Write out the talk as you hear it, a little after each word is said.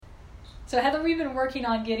So Heather, we've been working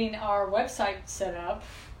on getting our website set up.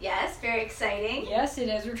 Yes, very exciting. Yes, it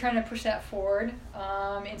is. We're trying to push that forward.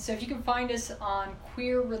 And so if you can find us on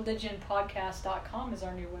queerreligionpodcast.com is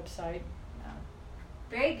our new website.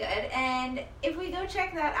 Very good. And if we go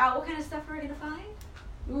check that out, what kind of stuff are we going to find?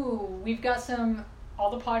 Ooh, we've got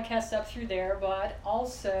all the podcasts up through there, but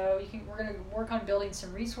also we're going to work on building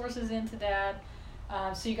some resources into that,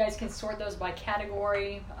 so you guys can sort those by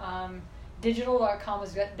category. Digital.com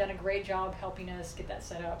has done a great job helping us get that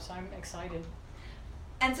set up, so I'm excited.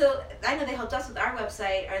 And so I know they helped us with our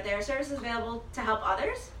website. Are there services available to help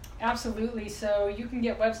others? Absolutely. So you can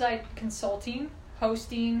get website consulting,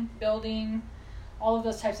 hosting, building, all of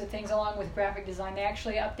those types of things, along with graphic design. They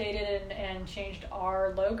actually updated and changed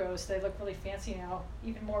our logos, so they look really fancy now,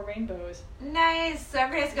 even more rainbows. Nice. So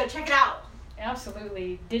everybody has to go check it out.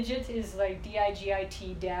 Absolutely. Digit is like digit-l.com,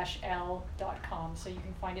 so you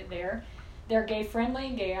can find it there. They're gay-friendly,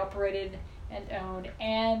 gay-operated and owned,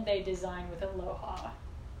 and they design with Aloha.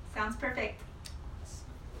 Sounds perfect.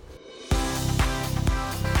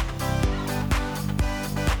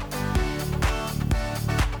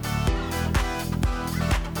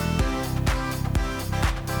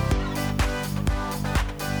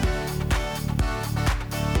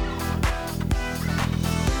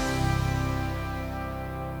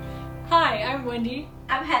 Hi, I'm Wendy.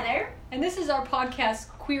 I'm Heather, And this is our podcast,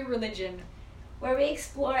 Queer Religion. where we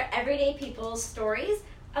explore everyday people's stories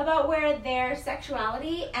about where their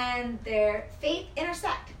sexuality and their faith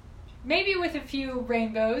intersect. Maybe with a few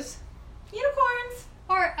rainbows Unicorns.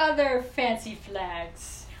 or other fancy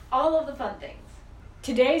flags. All of the fun things.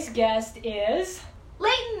 Today's guest is...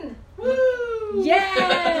 Leighton! Woo!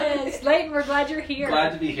 Yes! Leighton, we're glad you're here.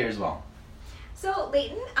 Glad to be here as well. So,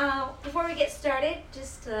 Leighton, before we get started,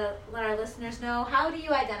 just to let our listeners know, how do you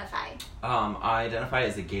identify? I identify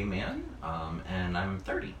as a gay man, and I'm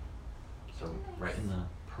 30. So right in the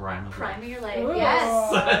prime of Prime of life. your life. Ooh.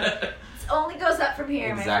 Yes. It only goes up from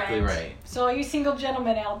here, Exactly my friend. right. So all you single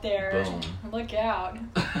gentlemen out there, Boom. look out.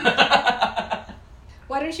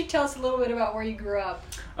 Why don't you tell us a little bit about where you grew up?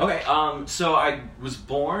 Okay, so I was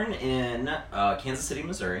born in Kansas City,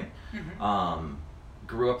 Missouri. Mm-hmm.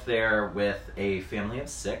 Grew up there with a family of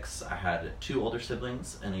 6. I had 2 older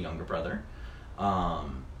siblings and a younger brother.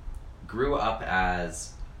 Grew up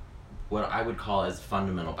as what I would call as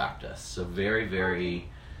fundamental Baptist. So very, very,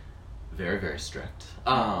 very, very strict.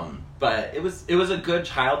 But it was a good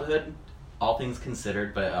childhood, all things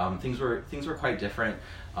considered. But things were quite different.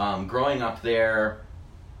 Growing up there,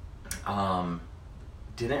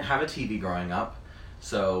 didn't have a TV growing up,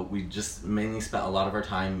 so we just mainly spent a lot of our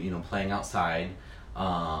time, playing outside.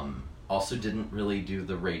 Also didn't really do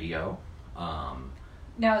the radio.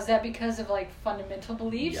 Now, is that because of like fundamental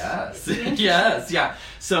beliefs? Yes. Interesting. Yes, yeah.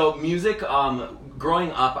 So music,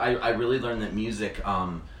 growing up, I really learned that music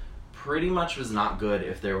pretty much was not good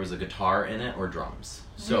if there was a guitar in it or drums.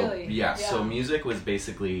 So Really? yeah, Yeah. so music was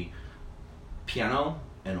basically piano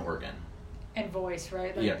and organ. And voice,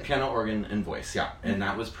 right? Like Yeah, piano, organ, and voice, yeah. And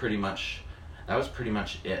that was pretty much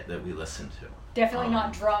it that we listened to. Definitely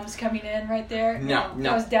not drums coming in right there. No.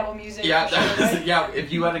 That was devil music. Yeah, for sure, right? yeah. If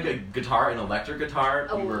you had a good guitar, an electric guitar,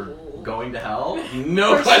 you were Oh. going to hell.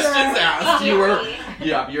 No For questions sure. asked. You were,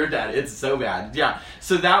 you're dead. It's so bad. Yeah.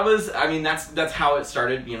 So that was, that's how it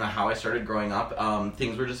started. How I started growing up.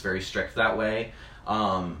 Things were just very strict that way.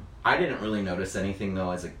 I didn't really notice anything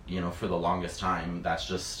though, as for the longest time. That's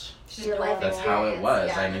just Your life that's how it experience, was.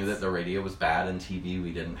 yes. I knew that the radio was bad and TV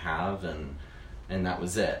we didn't have, and that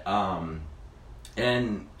was it.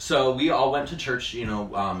 And so we all went to church,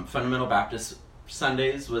 Fundamental Baptist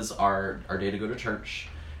Sundays was our day to go to church.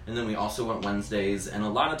 And then we also went Wednesdays, and a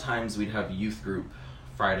lot of times we'd have youth group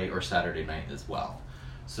Friday or Saturday night as well.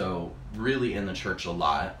 So really in the church a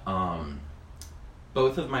lot.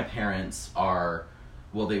 Both of my parents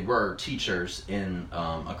they were teachers in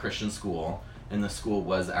a Christian school, and the school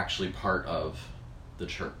was actually part of the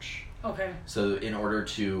church. Okay. So in order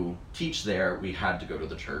to teach there, we had to go to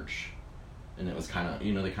the church. And it was kind of,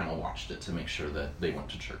 they kind of watched it to make sure that they went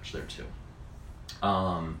to church there too.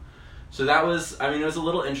 So that was, it was a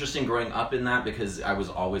little interesting growing up in that, because I was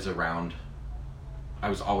always around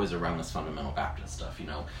this fundamental Baptist stuff,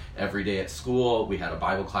 Every day at school, we had a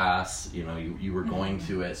Bible class, you were going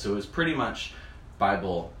to it. So it was pretty much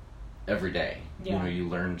Bible every day. Yeah. You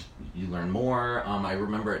learned more. I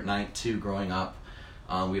remember at night too, growing up,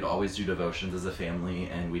 we'd always do devotions as a family,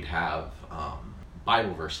 and we'd have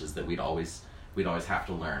Bible verses that we'd always have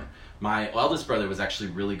to learn. My eldest brother was actually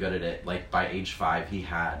really good at it. Like by age 5, he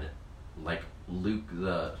had like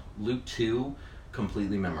Luke 2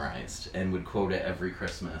 completely memorized and would quote it every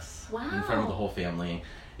Christmas in front of the whole family.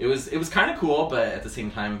 it was kind of cool, but at the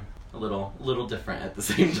same time, a little different at the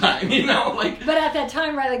same time, you know, like. But at that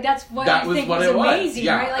time, right, like that's what that I was think what was it amazing, was.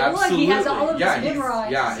 Yeah, right? Like, absolutely. look, he has all of this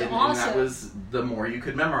memorized. Yeah, This is and awesome. that was the more you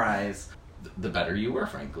could memorize, the better you were,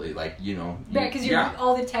 frankly. Like, you know. Yeah, because you're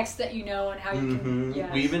all the texts that you know and how you can.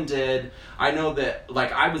 Yes. We even did. I know that,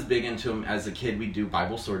 like, I was big into them as a kid. We'd do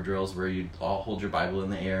Bible sword drills where you'd all hold your Bible in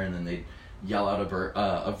the air and then they'd yell out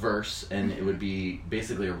a verse, and it would be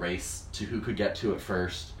basically a race to who could get to it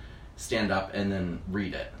first, stand up, and then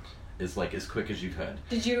read it as quick as you could.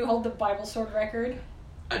 Did you hold the Bible sword record?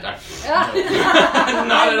 Not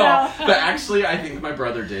at all. But actually, I think my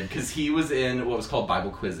brother did, because he was in what was called Bible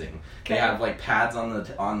quizzing. Okay. They have like pads on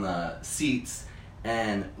the seats,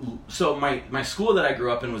 and so my school that I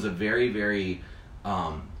grew up in was a very, very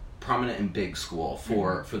prominent and big school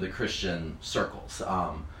for the Christian circles.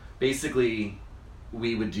 Basically,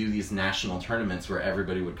 we would do these national tournaments where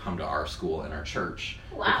everybody would come to our school and our church.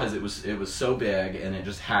 Wow. Because it was so big, and it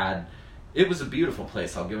was a beautiful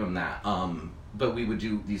place, I'll give them that. But we would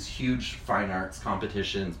do these huge fine arts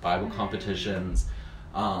competitions, Bible competitions,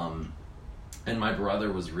 and my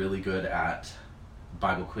brother was really good at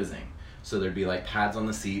Bible quizzing. So there'd be like pads on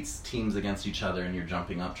the seats, teams against each other, and you're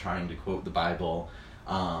jumping up trying to quote the Bible,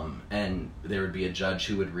 and there would be a judge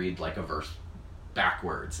who would read like a verse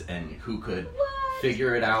backwards, and who could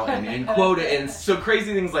figure it out and quote it, and so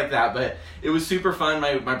crazy things like that. But it was super fun.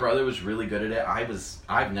 My brother was really good at it.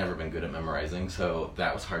 I've never been good at memorizing, so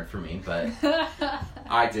that was hard for me, but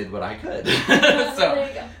I did what I could. So there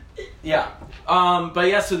you go. Yeah. But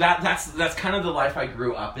yeah, so that's kind of the life I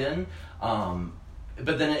grew up in.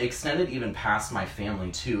 But then it extended even past my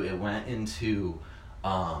family too. It went into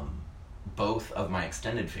both of my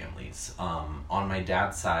extended families. On my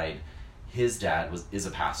dad's side, his dad is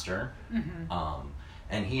a pastor,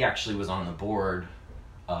 and he actually was on the board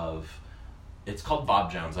of, it's called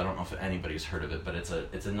Bob Jones. I don't know if anybody's heard of it, but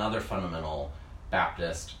it's another fundamental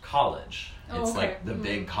Baptist college. It's like the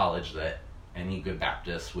big college that any good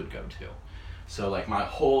Baptist would go to. So like my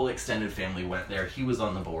whole extended family went there. He was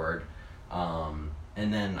on the board, and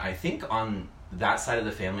then I think on that side of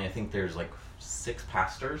the family, I think there's like 6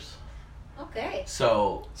 pastors. Okay.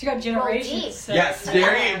 So you got generations. Yes,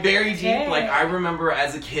 very, very deep. Like, I remember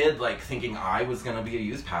as a kid, like, thinking I was gonna be a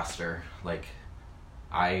youth pastor. Like,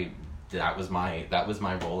 that was my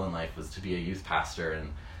role in life, was to be a youth pastor,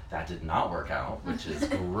 and that did not work out, which is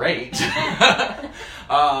great.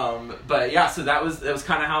 But yeah, so that was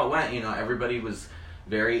kind of how it went. You know, everybody was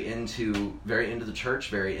very into the church,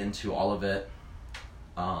 very into all of it.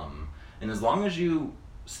 And as long as you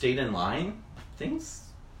stayed in line, things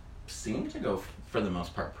seemed to go for the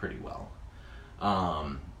most part pretty well.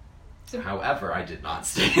 However, I did not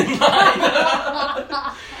stay in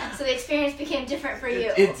line. So the experience became different for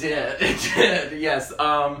you. It did, yes.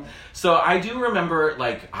 So I do remember,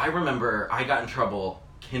 I got in trouble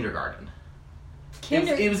kindergarten.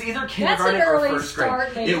 It was either kindergarten or first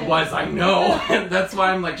grade. It was, I know. That's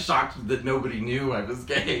why I'm like shocked that nobody knew I was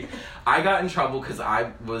gay. I got in trouble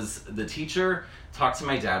because the teacher talked to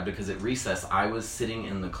my dad because at recess I was sitting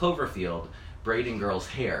in the clover field braiding girls'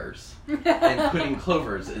 hairs and putting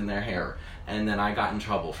clovers in their hair, and then I got in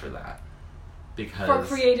trouble for that. For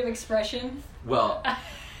creative expression? Well,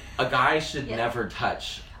 a guy should never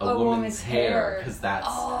touch a woman's hair because that's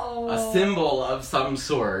a symbol of some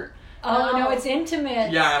sort. Oh, no, it's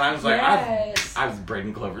intimate. Yeah, and I was like, I was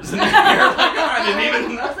braiding clovers in their hair. Like, I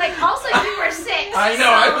didn't even... I was like, also you were 6. I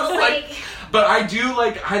know, I was like... But I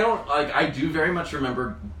do very much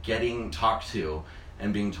remember getting talked to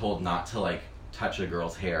and being told not to, touch a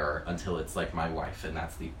girl's hair until it's, my wife, and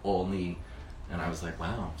that's the only... And I was like,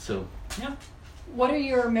 wow. So, yeah. What are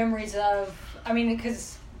your memories of... I mean,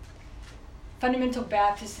 because Fundamental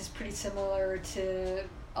Baptist is pretty similar to...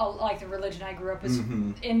 the religion I grew up was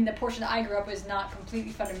in the portion that I grew up was not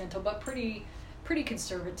completely fundamental, but pretty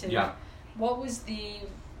conservative. Yeah. What was the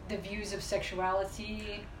views of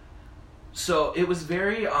sexuality? So it was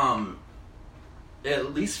very,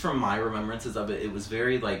 at least from my remembrances of it, it was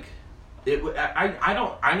very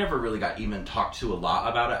I never really got even talked to a lot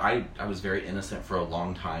about it. I was very innocent for a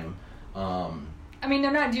long time. I mean,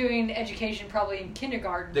 they're not doing education probably in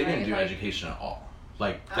kindergarten. They didn't do education at all.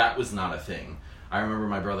 That was not a thing. I remember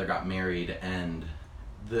my brother got married, and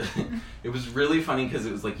it was really funny because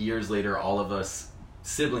it was years later, all of us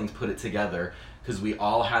siblings put it together because we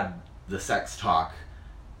all had the sex talk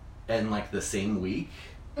in the same week,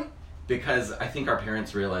 because I think our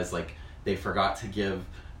parents realized they forgot to give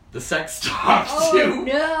the sex talk to him,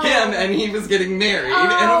 and he was getting married,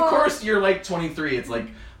 and of course you're 23, it's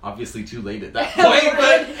obviously too late at that point,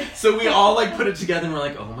 but so we all like put it together and we're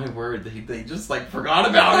like, oh my word, they just like forgot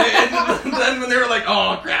about it. And then when they were like,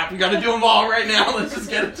 oh crap, we got to do them all right now. Let's just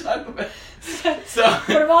get it done with. So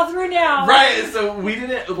put them all through now. Right. So we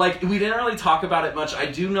didn't really talk about it much. I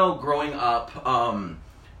do know growing up,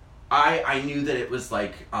 I knew that it was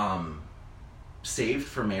like saved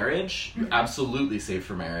for marriage. Absolutely saved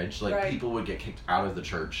for marriage. Like people would get kicked out of the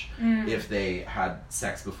church if they had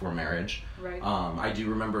sex before marriage. Right. I do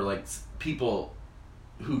remember like people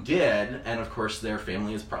who did, and of course their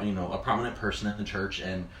family is a prominent person in the church,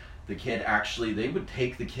 and the kid actually, they would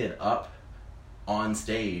take the kid up on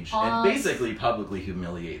stage and basically publicly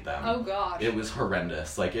humiliate them. Oh gosh. It was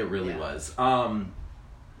horrendous. Like it really was.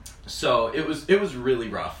 So it was really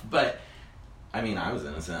rough, but I mean, I was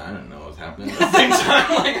innocent. I didn't know what was happening at the same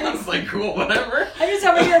time. Like, I was like, cool, whatever. I'm just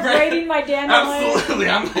over here braiding my dandelion. Absolutely.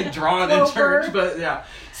 I'm like drawing in church, but yeah.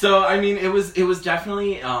 So, I mean, it was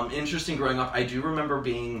definitely interesting growing up. I do remember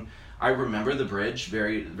I remember the bridge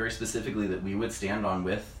very, very specifically that we would stand on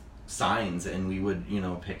with signs, and we would,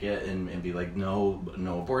 picket and be like, no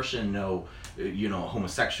abortion, no,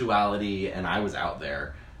 homosexuality, and I was out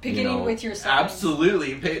there. Picketing with your signs.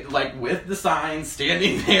 Absolutely. Like, with the signs,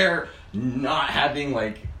 standing there, not having,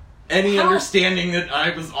 like, any understanding that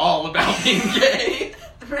I was all about being gay.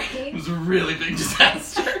 Right. It was a really big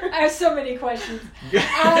disaster. I have so many questions.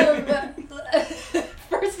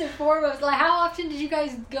 First and foremost, like, how often did you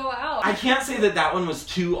guys go out? I can't say that one was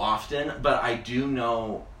too often, but I do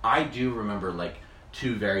remember, like,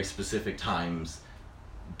 2 very specific times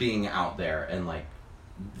being out there and, like,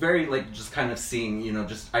 very, like, just kind of seeing,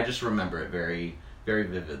 I just remember it very, very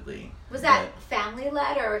vividly. Was that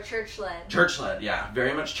family-led or church-led? Church-led, yeah.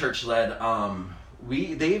 Very much church-led.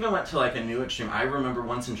 They even went to, like, a new extreme. I remember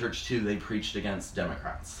once in church, too, they preached against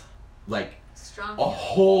Democrats. Like, strong a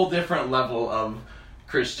whole different level of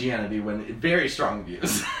Christianity, very strong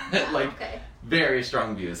views. Like, very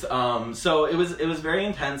strong views. So it was very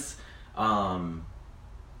intense.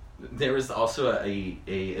 There was also a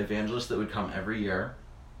evangelist that would come every year.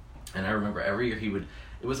 And I remember every year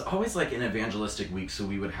it was always like an evangelistic week, so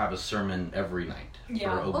we would have a sermon every night.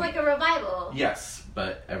 Yeah. Well, like a revival. Yes,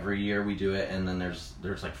 but every year we do it, and then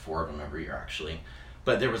there's like 4 of them every year, actually.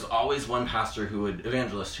 But there was always one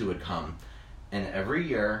evangelist who would come, and every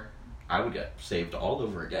year I would get saved all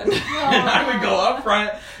over again. And I would go up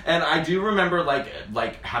front, and I do remember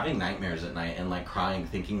like having nightmares at night and like crying,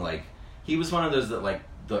 thinking like he was one of those that like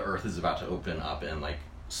the earth is about to open up and like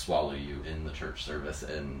swallow you in the church service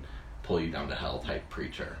and pull you down to hell type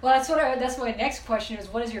preacher. Well, that's my next question is,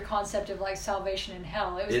 what is your concept of like salvation in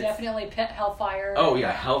hell? It's definitely hellfire. Oh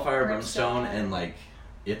yeah, hellfire, brimstone, and like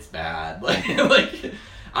it's bad. Like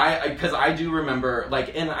because I do remember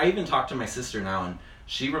like, and I even talked to my sister now, and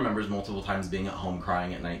she remembers multiple times being at home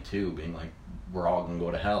crying at night too, being like, we're all gonna go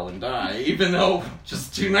to hell and die, even though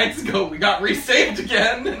just 2 nights ago we got resaved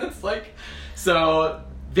again. And it's like, so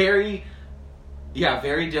very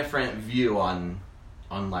different view on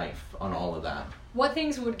life, on all of that. What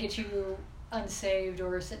things would get you unsaved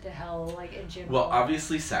or sent to hell, like in general? Well,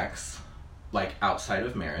 obviously sex, like outside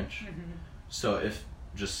of marriage. Mm-hmm. So if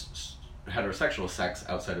just heterosexual sex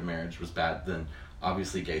outside of marriage was bad, then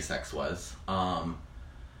obviously gay sex was.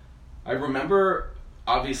 I remember,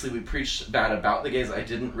 obviously we preached bad about the gays. I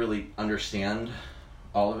didn't really understand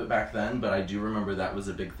all of it back then, but I do remember that was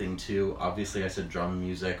a big thing too. Obviously I said drum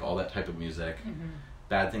music, all that type of music. Mm-hmm.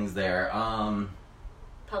 Bad things there.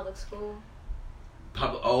 Public school.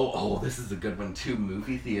 This is a good one too.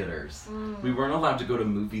 Movie theaters. We weren't allowed to go to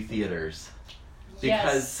movie theaters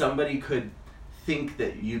because somebody could think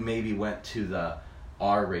that you maybe went to the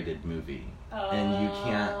R-rated movie, and you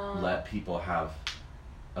can't let people have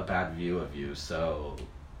a bad view of you, so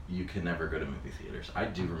you can never go to movie theaters. I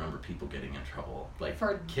do remember people getting in trouble, like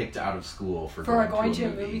kicked out of school for going to a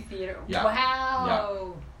movie theater. Yeah.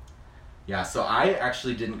 Wow. Yeah, so I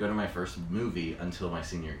actually didn't go to my first movie until my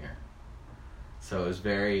senior year. So it was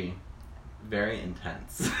very, very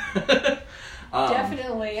intense.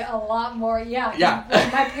 Definitely a lot more. Yeah.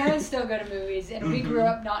 My parents still go to movies, and we grew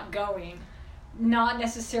up not going. Not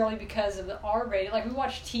necessarily because of the R-rated. Like, we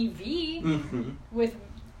watch TV with,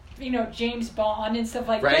 James Bond and stuff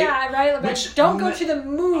like that, right? But don't go to the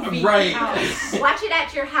movie house. Watch it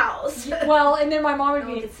at your house. Well, and then my mom would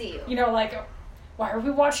be, see you. Like, why are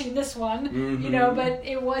we watching this one? But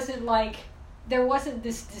it wasn't like, there wasn't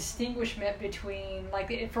this distinguishment between,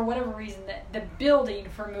 like, for whatever reason, the building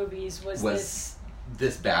for movies was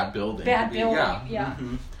this bad building. Yeah.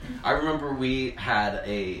 Mm-hmm. I remember we didn't have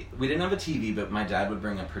a TV, but my dad would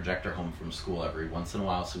bring a projector home from school every once in a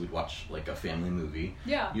while, so we'd watch like a family movie.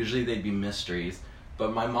 Yeah. Usually they'd be mysteries,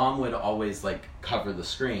 but my mom would always like cover the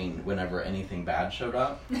screen whenever anything bad showed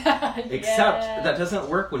up. Except that doesn't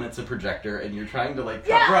work when it's a projector and you're trying to like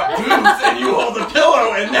cover up boobs and you hold a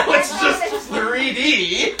pillow and now it's just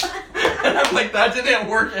 3D. And I'm like, that didn't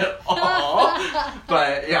work at all.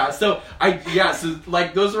 But so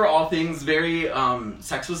like those are all things very,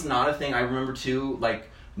 sex was not a thing. I remember too, like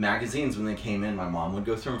magazines when they came in, my mom would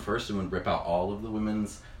go through them first and would rip out all of the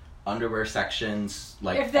women's underwear sections,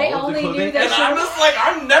 like if they all of the only clothing. knew that and I'm just like,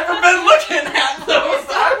 I've never been looking at those.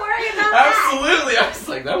 Don't worry about that. Absolutely. I was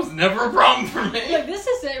like, that was never a problem for me. Like, this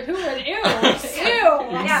is it. Who would ew? Exactly.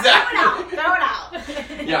 Ew. Yeah, throw it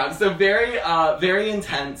out. Yeah, so very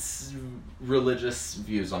intense religious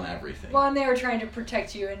views on everything. Well, and they were trying to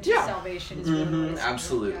protect you into salvation. Is really what it is.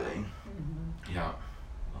 Absolutely. Yeah.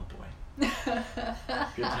 Oh boy.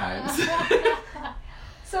 Good times.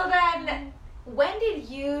 So then, when did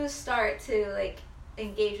you start to like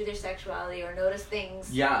engage with your sexuality or notice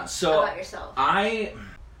things about yourself? I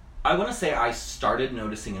want to say I started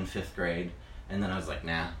noticing in 5th grade, and then I was like,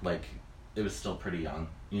 nah, like it was still pretty young,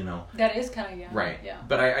 you know. That is kind of young. Right. Yeah.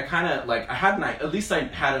 But I kind of like at least I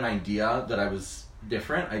had an idea that I was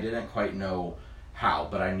different. I didn't quite know how,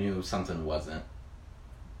 but I knew something wasn't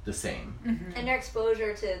the same. Mm-hmm. And your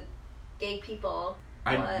exposure to gay people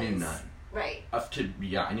I knew none. Right.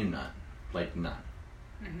 I knew none. Like none.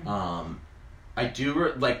 Mm-hmm.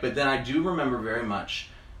 But then I do remember very much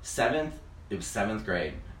it was 7th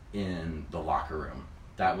grade in the locker room.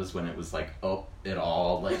 That was when it was like, oh, it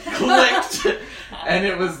all like clicked. And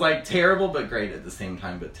it was like terrible but great at the same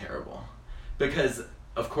time, but terrible. Because,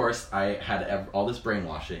 of course, I had all this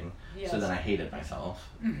brainwashing, so then I hated myself.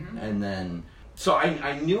 Mm-hmm. And then, so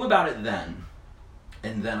I knew about it then,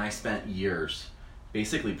 and then I spent years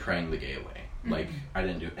basically praying the gay away. Mm-hmm. Like, I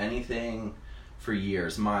didn't do anything for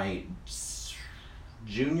years. My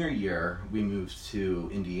junior year, we moved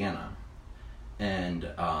to Indiana, and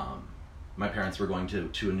my parents were going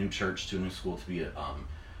to a new church, to a new school to be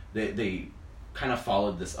they kind of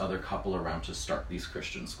followed this other couple around to start these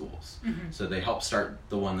Christian schools. Mm-hmm. So they helped start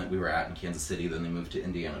the one that we were at in Kansas City, then they moved to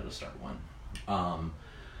Indiana to start one.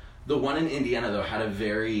 The one in Indiana, though, had a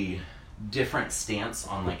very different stance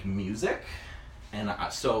on, like, music, and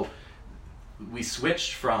so we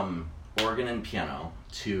switched from organ and piano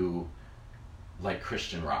to, like,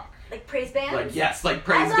 Christian rock. Like praise bands? Like, yes, like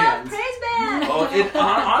praise I bands. love praise bands! Oh,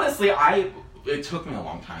 honestly, it took me a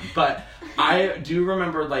long time, but I do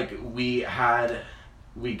remember, like, we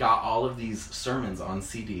got all of these sermons on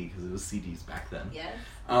CD, because it was CDs back then. Yes.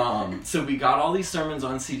 So we got all these sermons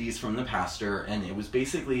on CDs from the pastor, and it was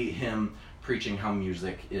basically him preaching how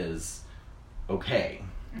music is okay.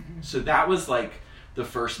 Mm-hmm. So that was, like, the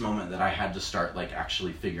first moment that I had to start, like,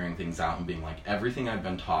 actually figuring things out and being like, everything I've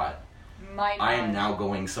been taught, I am now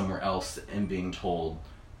going somewhere else and being told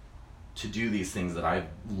to do these things that I've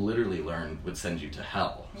literally learned would send you to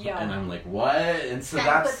hell. Yeah. And I'm like, what? And so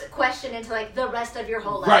that puts a question into, like, the rest of your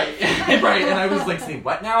whole life. Right, right. And I was like, saying,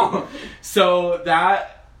 what now? So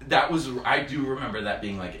that was, I do remember that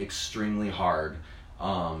being, like, extremely hard.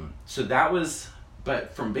 So that was,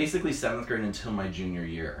 but from basically 7th grade until my junior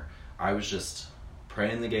year, I was just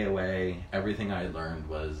praying the gay away. Everything I had learned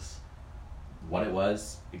was what it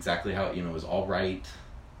was, exactly how it was all right,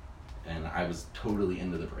 and I was totally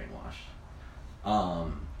into the brainwash.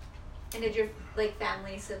 And did your, like,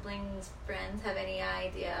 family, siblings, friends have any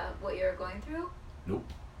idea what you were going through?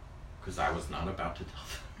 Nope, because I was not about to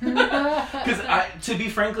tell them. Because to be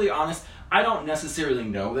frankly honest, I don't necessarily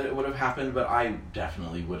know that it would have happened, but I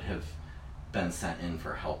definitely would have been sent in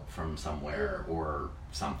for help from somewhere or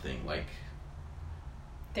something, like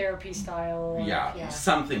therapy style. Yeah,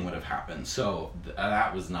 something would have happened. So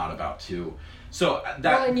that was not about to. So that.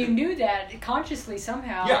 Well, and you knew that consciously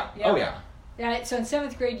somehow. Yeah. Oh yeah. Yeah. So in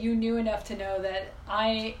 7th grade, you knew enough to know that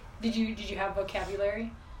did you have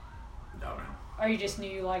vocabulary? No. Or you just knew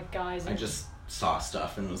you liked guys? I just saw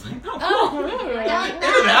stuff and was like, oh, I like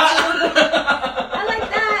that. I like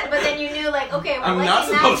that. But then you knew, like, okay, well, I'm not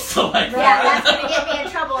supposed to like that. Yeah, that's gonna get me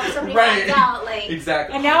in trouble if somebody finds out. Like,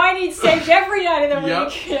 exactly. And now I need sage every night of the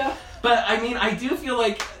week. Yeah. But I mean, I do feel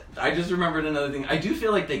like I just remembered another thing. I do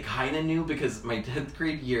feel like they kind of knew, because my 10th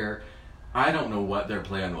grade year, I don't know what their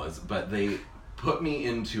plan was, but they put me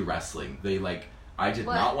into wrestling. They I did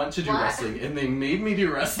not want to do wrestling, and they made me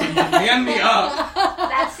do wrestling to man me up.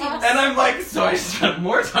 That seems. And I'm like, so I spent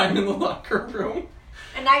more time in the locker room.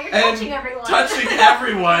 And now you're touching everyone. Touching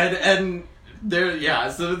everyone, and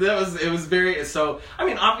so it was very, so, I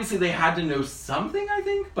mean, obviously they had to know something, I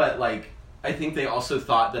think, but, I think they also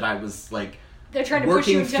thought that I was, they're trying to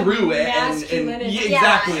working push you into through it, masculinity. and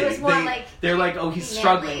exactly. It was more they're like, oh, he's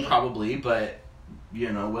struggling manly. probably, but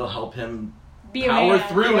we'll help him power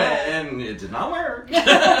through it, and it did not work.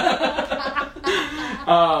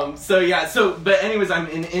 But anyways, I'm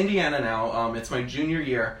in Indiana now. It's my junior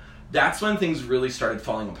year. That's when things really started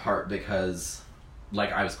falling apart because,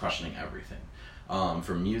 like, I was questioning everything.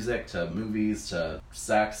 From music to movies to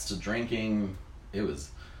sex to drinking. It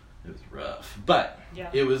was rough. But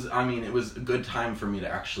it was a good time for me to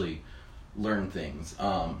actually learn things.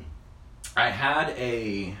 I had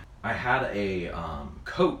a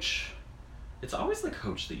coach. It's always the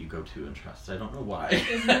coach that you go to and trust. I don't know why.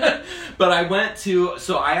 But I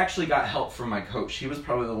actually got help from my coach. He was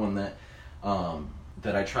probably the one that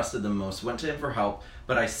I trusted the most. Went to him for help,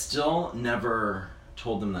 but I still never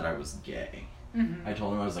told him that I was gay. Mm-hmm. I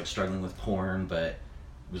told him I was, like, struggling with porn, but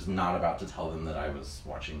was not about to tell them that I was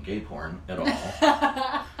watching gay porn at all.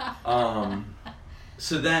 I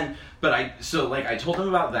told him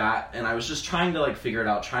about that, and I was just trying to, like, figure it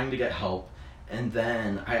out, trying to get help. And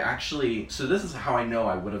then this is how I know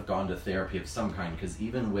I would have gone to therapy of some kind, because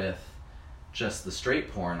even with just the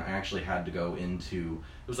straight porn, I actually had to go into,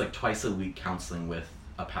 it was like twice a week counseling with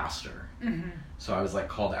a pastor. Mm-hmm. So I was, like,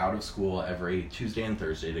 called out of school every Tuesday and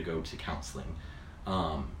Thursday to go to counseling,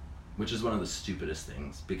 which is one of the stupidest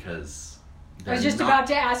things, because I was just about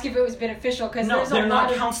to ask if it was beneficial, because they're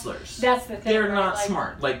not counselors. That's the thing. They're not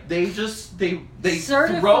smart. Like, they throw things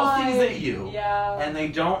at you, and they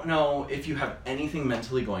don't know if you have anything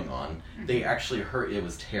mentally going on. Mm-hmm. They actually hurt. It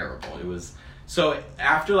was terrible. It was so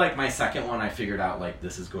after, like, my second one, I figured out, like,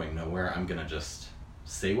 this is going nowhere. I'm gonna just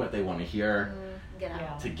say what they want to hear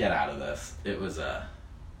to get out of this. It was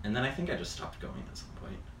and then I think I just stopped going at some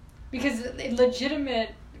point, because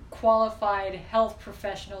legitimate qualified health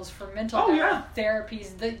professionals for mental health therapies,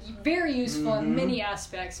 very useful in many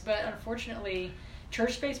aspects, but unfortunately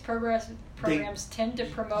church-based programs tend to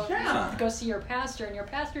promote go see your pastor, and your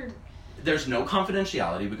pastor, there's no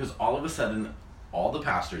confidentiality, because all of a sudden all the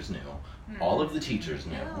pastors knew, all of the teachers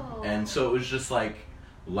knew, and so it was just like,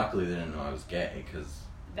 luckily they didn't know I was gay, because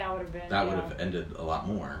that would have ended a lot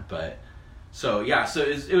more. But so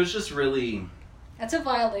it was just really, that's a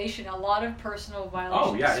violation, a lot of personal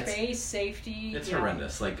violations. Space, safety. It's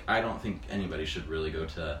horrendous. Like, I don't think anybody should really go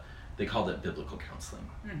to, they called it biblical counseling,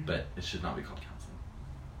 but it should not be called counseling.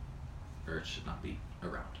 Or it should not be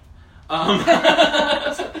around.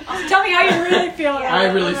 Tell me how you really feel about it. I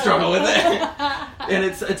really struggle with it. And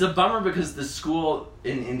it's a bummer, because the school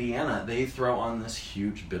in Indiana, they throw on this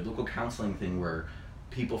huge biblical counseling thing where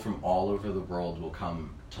people from all over the world will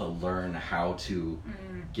come to learn how to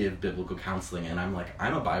give biblical counseling, and I'm like,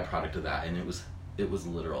 I'm a byproduct of that, and it was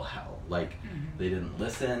literal hell. Like, they didn't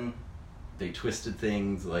listen, they twisted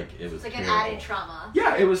things, like, it was like terrible. An added trauma.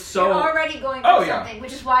 Yeah, it was so, you're already going through something,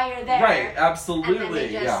 which is why you're there. Right, absolutely. And then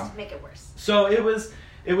they just make it worse. So it was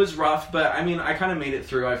rough, but I mean, I kind of made it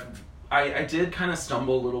through. I did kind of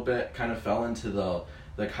stumble a little bit, kind of fell into the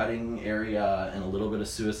cutting area, and a little bit of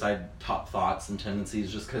suicide thoughts and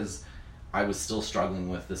tendencies, just because I was still struggling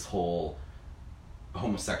with this whole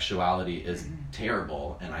homosexuality is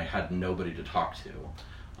terrible, and I had nobody to talk to.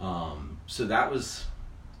 So that was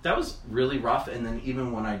really rough. And then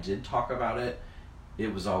even when I did talk about it,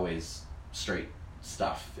 it was always straight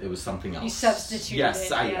stuff. It was something else. You substituted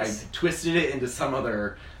it. I twisted it into some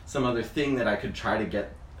other thing that I could try to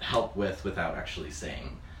get help with without actually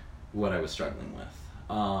saying what I was struggling with.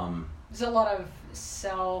 There's a lot of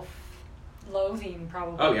self-loathing,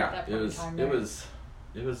 probably. Oh yeah, at that point in time, it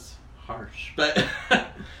was harsh, but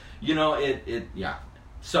it.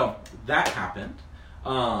 So that happened.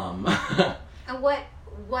 And what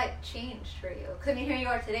changed for you? Because I mean, here you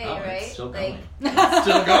are today, right? It's still going. It's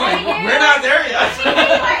still going. We're not there yet. Here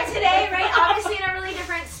you are today, right? Obviously in a really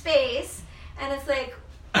different space, and it's like,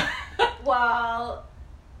 well,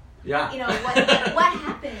 yeah. What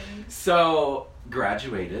happened? So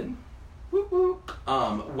graduated.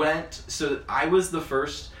 So I was the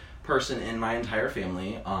first person in my entire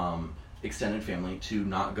family, extended family, to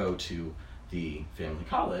not go to the family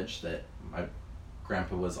college that my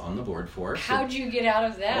grandpa was on the board for. How'd you get out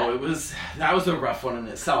of that? That was a rough one in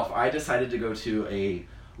itself. I decided to go to a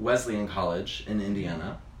Wesleyan college in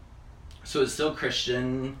Indiana. So it's still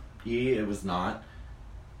Christian-y. It was not,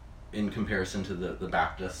 in comparison to the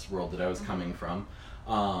Baptist world that I was coming from.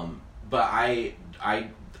 But I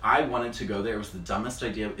wanted to go there. It was the dumbest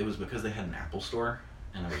idea. It was because they had an Apple store,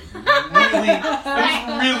 and I was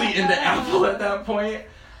really into Apple at that point.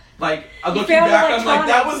 Like, looking back, I'm like,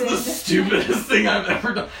 that was the stupidest thing I've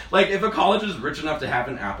ever done. Like, if a college is rich enough to have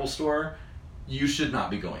an Apple store, you should not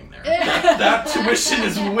be going there. That tuition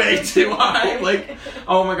is way too high. Like,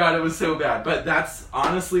 oh my God, it was so bad. But that's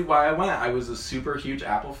honestly why I went. I was a super huge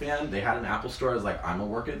Apple fan. They had an Apple store. I was like, I'm going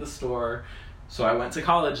to work at the store. So I went to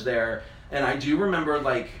college there. And I do remember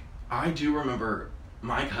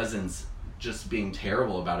my cousins just being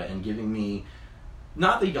terrible about it and giving me,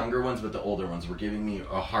 not the younger ones, but the older ones were giving me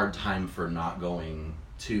a hard time for not going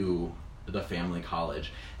to the family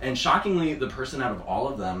college. And shockingly, the person out of all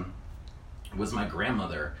of them was my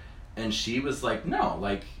grandmother, and she was like, no,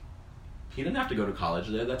 like, he didn't have to go to college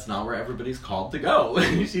there. That's not where everybody's called to go.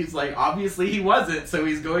 And she's like, obviously he wasn't, so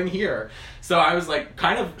he's going here. So I was like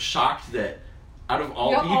kind of shocked that out of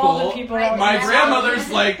all people my grandmother's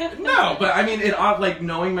like, no. But I mean, it like,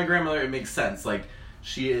 knowing my grandmother, it makes sense. Like,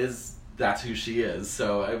 that's who she is.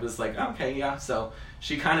 So I was like, okay, yeah. So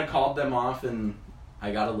she kind of called them off, and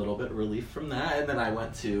I got a little bit of relief from that. And then I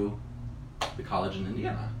went to the college in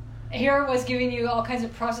Indiana. Here was giving you all kinds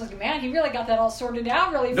of process. Man, he really got that all sorted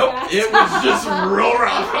out really fast. It was just real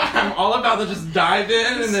rough. I'm all about to just dive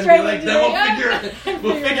in and then be like, then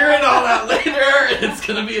we'll figure it all out later. It's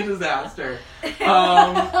gonna be a disaster.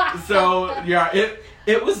 So yeah,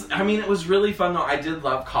 it was. I mean, it was really fun though. I did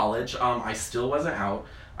love college. I still wasn't out.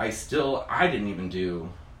 I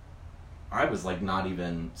was like not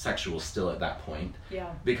even sexual still at that point.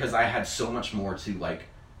 Yeah. Because I had so much more to like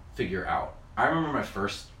figure out. I remember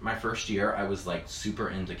my first year, I was like super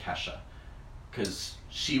into Kesha, because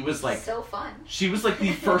she was like so fun. She was like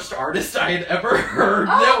the first artist I had ever heard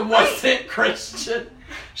that wasn't Christian.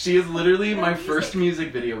 She is literally my first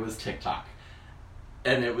music video was TikTok,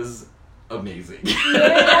 and it was amazing. Yeah,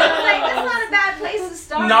 that's not a bad place to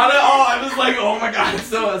start. Not at all. I was like, oh my God.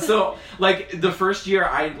 So like the first year,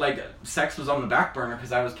 I like sex was on the back burner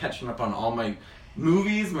because I was catching up on all my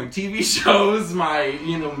movies, my TV shows, my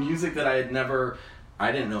music that I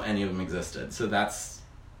didn't know any of them existed. So that's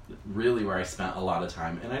really where I spent a lot of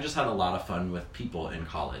time, and I just had a lot of fun with people in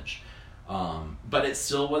college. But it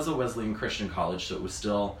still was a Wesleyan Christian college, so it was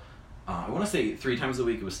still I want to say 3 times a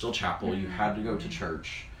week. It was still chapel. Mm-hmm. You had to go to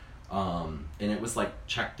church. And it was like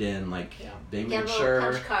checked in, like they made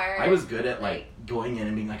sure I was good at like going in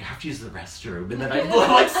and being like, I have to use the restroom, and then I'd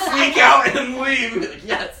like sneak out and leave. And be like,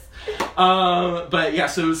 yes. But yeah,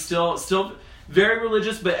 so it was still very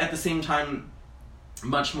religious, but at the same time,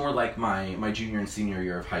 much more like my junior and senior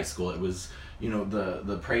year of high school. It was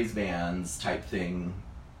the praise bands type thing,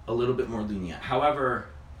 a little bit more lenient. However,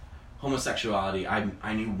 homosexuality,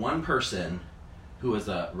 I knew one person who was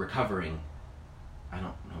a recovering. I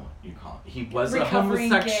don't know what you call it. He was a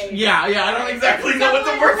homosexual. Yeah, I don't exactly know what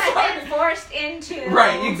the word is. Someone been forced into.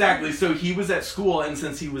 Right, exactly. So he was at school, and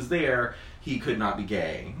since he was there, he could not be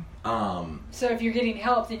gay. So if you're getting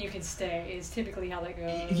help, then you can stay, is typically how that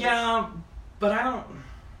goes. Yeah, but I don't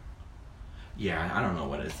know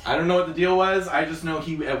what it is. I don't know what the deal was. I just know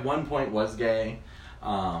he at one point was gay.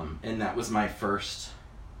 And that was my first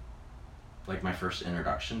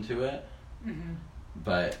introduction to it. Mm-hmm.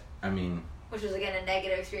 But, I mean... Which was, again, a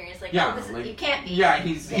negative experience. Like, you can't be... Yeah,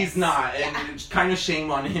 he's not. And it's kind of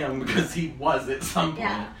shame on him because he was at some point.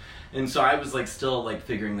 Yeah. And so I was, like, still, like,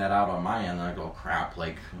 figuring that out on my end. And I go, crap,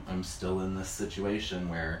 like, I'm still in this situation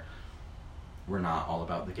where we're not all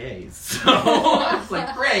about the gays. So I was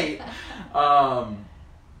like, great.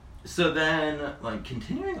 So then, like,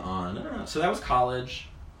 continuing on, I don't know. So that was college.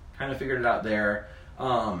 Kind of figured it out there.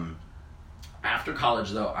 After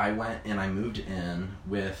college, though, I went and I moved in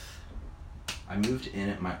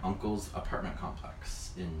at my uncle's apartment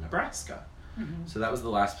complex in Nebraska. Mm-hmm. So that was the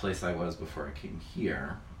last place I was before I came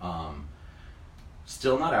here.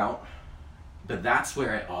 Still not out, but that's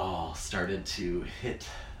where it all started to hit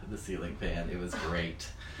the ceiling fan. It was great.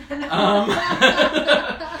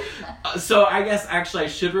 So I guess actually I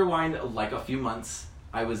should rewind like a few months.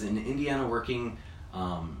 I was in Indiana working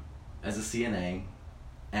as a CNA,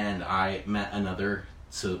 and I met another.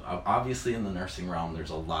 So obviously in the nursing realm, there's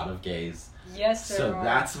a lot of gays. Yes, there So are.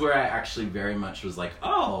 that's where I actually very much was like,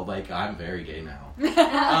 oh, like I'm very gay now.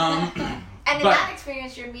 And in that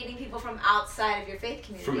experience, you're meeting people from outside of your faith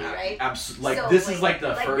community, right? Absolutely. Like, so, this is like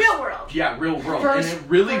the first... real world. Yeah, real world. And it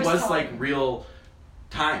really was like real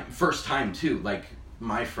time. First time, too. Like,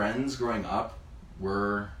 my friends growing up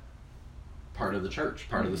were part of the church,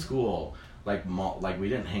 part of the school. Like, we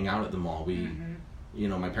didn't hang out at the mall. We...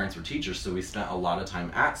 my parents were teachers, so we spent a lot of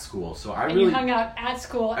time at school. So you hung out at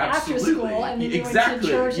school, after school, and then you went to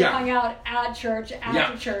church and hung out at church,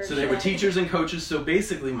 after church. So they were teachers and coaches, so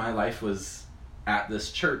basically my life was at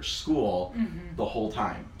this church school the whole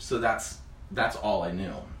time. So that's all I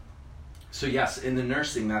knew. So yes, in the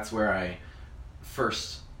nursing, that's where I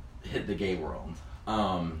first hit the gay world.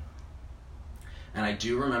 And I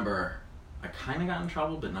do remember I kind of got in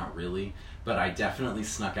trouble, but not really. But I definitely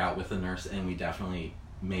snuck out with the nurse, and we definitely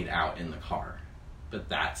made out in the car. But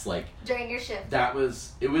that's like... During your shift.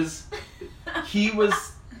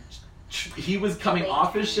 He was coming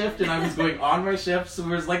off his shift, and I was going on my shift, so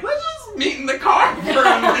we was like, let's just meet in the car for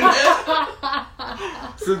a minute.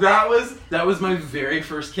 So that was my very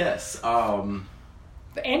first kiss.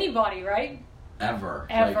 Anybody, right? Ever.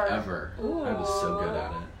 Like, ever. Ooh. I was so good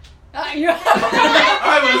at it. I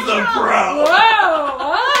was a pro. Whoa!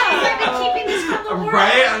 I've been keeping this from the world.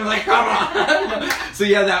 Right? I'm like, come on. So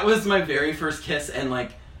yeah, that was my very first kiss, and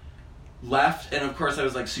like left, and of course I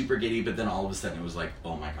was like super giddy, but then all of a sudden it was like,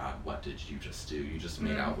 oh my god, what did you just do? You just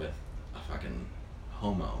made out with a fucking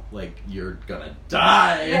homo. Like, you're gonna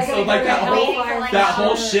die. And so like that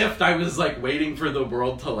whole shift, I was like waiting for the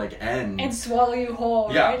world to like end and swallow you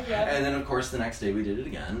whole. Yeah. Right? Yeah. And then of course the next day we did it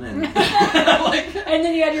again, and like, and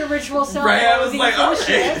then you had your ritual self. Right. I was like,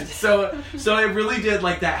 okay. So it really did,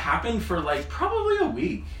 like, that happened for like probably a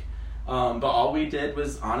week. But all we did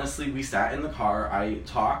was, honestly, we sat in the car, I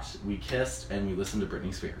talked, we kissed, and we listened to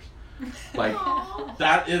Britney Spears. Like,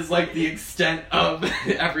 that is, like, the extent of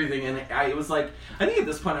everything. And it was, like, I think at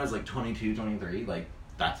this point I was, like, 22, 23. Like,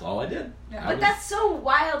 that's all I did. Yeah. But that's so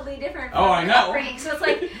wildly different from I know. upbringing. So it's,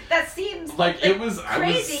 like, that seems, like it was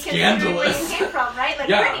crazy considering where you came from, right? Like,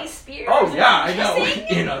 Britney Spears. Oh, yeah, I know.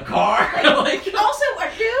 In a car. Like, also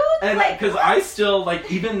a dude? And, like, because I still,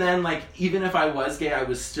 like, even then, like, even if I was gay, I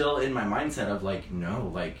was still in my mindset of, like,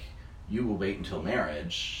 no, like, you will wait until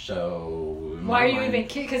marriage, so... Why are you even...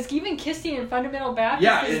 Because even kissing in Fundamental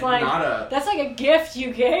Baptist is like... That's like a gift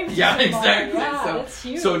you gave to somebody. Exactly. Yeah, that's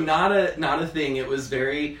huge. So not a thing. It was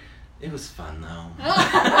very... It was fun, though.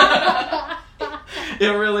 It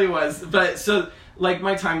really was. But, so, like,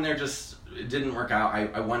 my time there just didn't work out.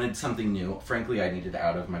 I wanted something new. Frankly, I needed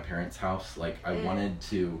out of my parents' house. Like, I wanted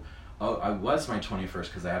to... Oh, I was my 21st,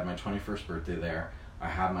 because I had my 21st birthday there. I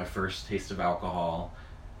had my first taste of alcohol.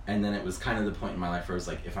 And then it was kind of the point in my life where I was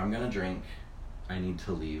like, if I'm going to drink, I need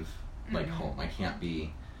to leave, like, home. I can't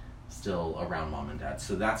be still around mom and dad.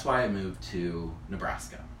 So that's why I moved to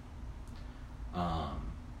Nebraska. So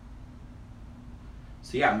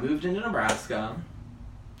yeah, I moved into Nebraska.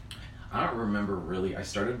 I don't remember really. I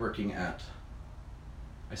started working at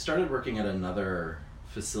another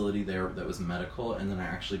facility there that was medical, and then I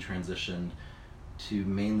actually transitioned to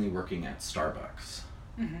mainly working at Starbucks.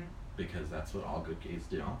 Mm-hmm. Because that's what all good gays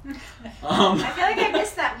do. I feel like I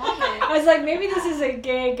missed that moment. I was like, maybe this is a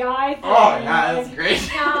gay guy thing. Oh, yeah, that's great.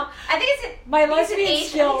 No, I think it's my lesbian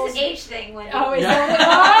skills. It's an age thing. When oh, is that?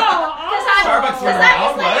 Starbucks were I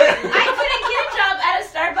couldn't get a job at a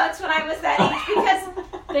Starbucks when I was that age because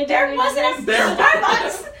there wasn't a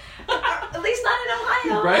Starbucks. At least not in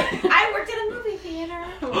Ohio. Right? I worked in a movie theater.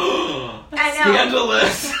 I know.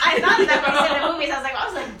 Scandalous. I thought that when I was in the movies, I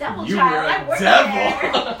was like devil you child. Were a I worked devil.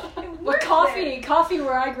 there. Well, coffee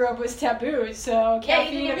where I grew up was taboo, so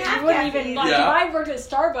caffeine, you wouldn't even, like, if I worked at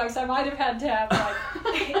Starbucks, I might have had to have, like...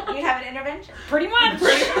 You'd have an intervention. Pretty much.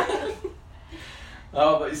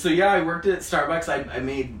 So yeah, I worked at Starbucks. I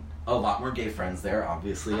made a lot more gay friends there,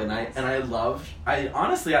 obviously, and I loved it.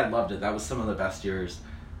 That was some of the best years,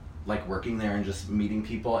 like, working there and just meeting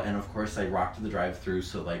people, and of course I rocked the drive-thru,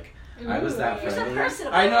 so, like, I was that friendly.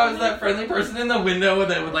 I know, I was that friendly person in the window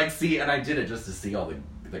that would, like, see, and I did it just to see all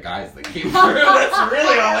the guys that came through. That's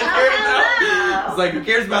really all I cared about. It's like, who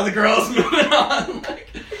cares about the girls? Moving on. Like,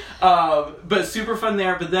 but super fun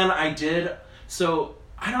there. But then so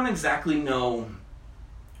I don't exactly know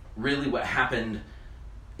really what happened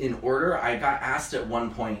in order. I got asked at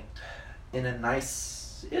one point in a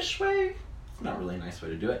nice-ish way. It's not really a nice way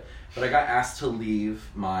to do it. But I got asked to leave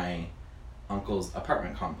my uncle's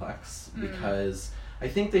apartment complex because I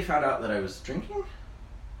think they found out that I was drinking,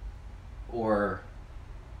 or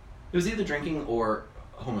it was either drinking or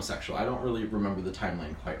homosexual. I don't really remember the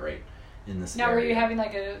timeline quite right in this area. Were you having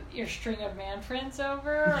like your string of man friends over?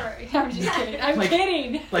 Or, I'm just kidding. I'm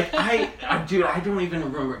kidding. Like I don't even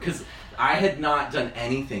remember, because I had not done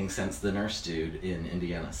anything since the nurse dude in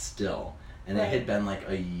Indiana still, and it had been like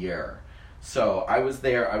a year. So I was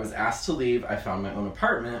there, I was asked to leave, I found my own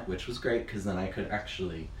apartment, which was great, because then I could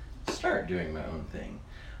actually start doing my own thing.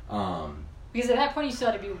 Because at that point you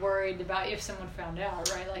still had to be worried about if someone found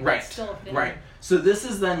out, right? Like, right. It's still a thing. Right. So this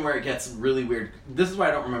is then where it gets really weird. This is why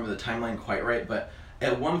I don't remember the timeline quite right, but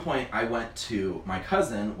at one point I went to, my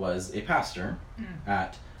cousin was a pastor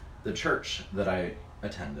at the church that I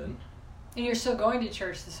attended. And you're still going to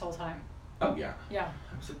church this whole time? Oh, yeah. Yeah.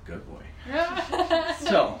 I was a good boy.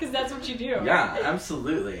 Still. Because that's what you do. Yeah,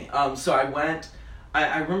 absolutely. So I went,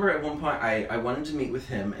 I remember at one point I wanted to meet with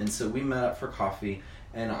him, and so we met up for coffee,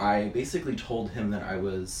 and I basically told him that it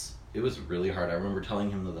was really hard. I remember telling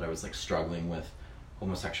him that I was like struggling with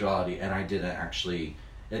homosexuality, and I didn't actually,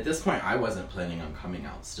 at this point I wasn't planning on coming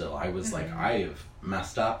out still. I was like, I have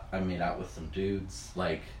messed up, I made out with some dudes,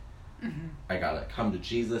 like, I gotta come to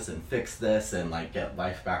Jesus and fix this and like get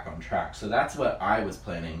life back on track. So that's what I was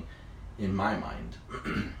planning in my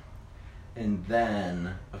mind. And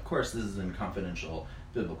then, of course, this is in confidential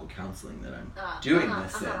biblical counseling that I'm doing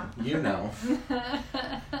this in, you know.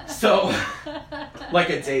 So, like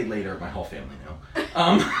a day later, my whole family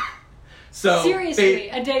know. So seriously,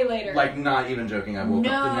 a day later. Like, not even joking, I woke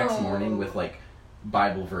up the next morning with like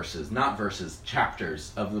Bible verses, not verses,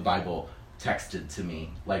 chapters of the Bible texted to me,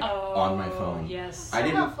 like on my phone. Yes. I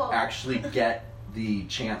didn't actually get the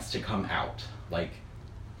chance to come out. Like,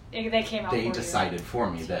 they came out. They decided for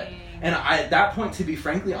me that, and at that point, to be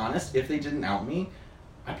frankly honest, if they didn't out me,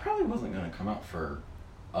 I probably wasn't going to come out for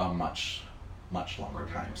a much longer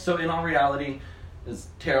time. So in all reality, as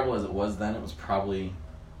terrible as it was then, it was probably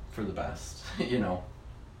for the best, you know.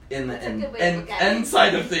 In the end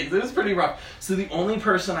side of things, it was pretty rough. So the only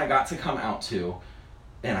person I got to come out to,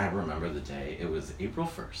 and I remember the day, it was April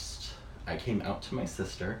 1st. I came out to my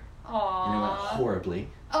sister. Aww. And it went horribly.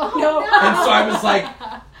 Oh, no. And so I was like,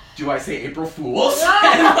 do I say April Fools?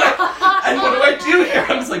 And what do I do here?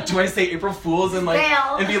 I was like, do I say April Fools and like,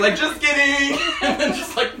 and be like, just kidding, and then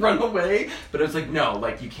just like run away? But I was like, no,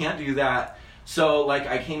 like you can't do that. So like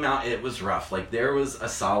I came out, it was rough. Like there was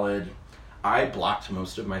I blocked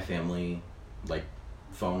most of my family, like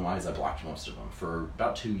phone-wise, I blocked most of them for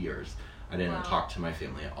about 2 years. I didn't talk to my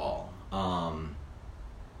family at all.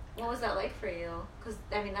 What was that like for you? Because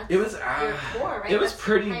I mean, that's your core, right? It was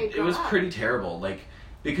pretty terrible. Like,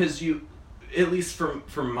 because you, at least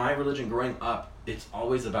from my religion growing up, it's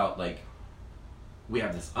always about like, we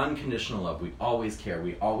have this unconditional love. We always care.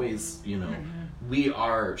 We always, you know, we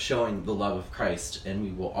are showing the love of Christ, and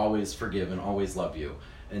we will always forgive and always love you.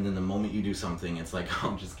 And then the moment you do something, it's like, oh,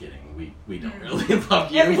 I'm just kidding. We don't really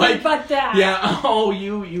love you. Everything like, but that. Yeah. Oh,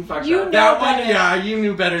 you fucked up. That one. Yeah, you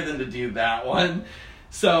knew better than to do that one.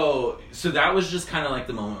 So that was just kind of like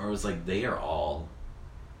the moment where it was like, they are all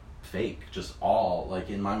fake. Just all, like,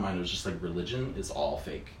 in my mind, it was just like, religion is all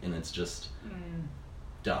fake, and it's just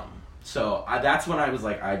dumb. So that's when I was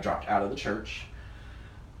like, I dropped out of the church.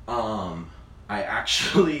 I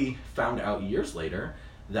actually found out years later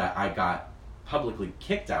that I got publicly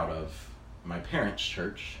kicked out of my parents'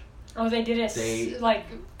 church. Oh, they did it like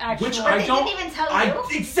actual. Which I don't didn't even tell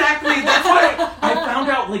you. Exactly. That's why I found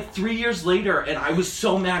out like 3 years later, and I was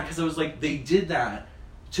so mad because I was like, they did that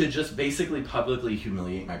to just basically publicly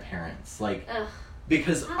humiliate my parents, like,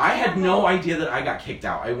 because I had no idea that I got kicked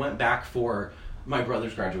out. I went back for my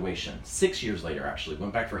brother's graduation 6 years later. Actually,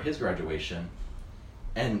 went back for his graduation,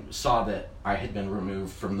 and saw that I had been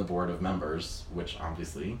removed from the board of members, which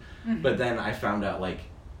obviously, but then I found out like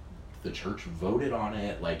the church voted on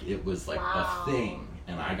it, like it was like a thing,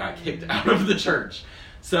 and I got kicked out of the church.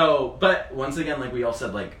 So, but once again, like we all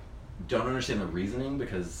said, like, don't understand the reasoning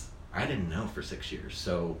because I didn't know for 6 years,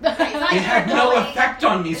 so it had no effect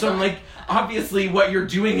on me. So I'm like, obviously what you're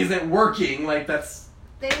doing isn't working, like that's...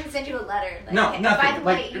 They didn't send you a letter. Like, no, nothing. By the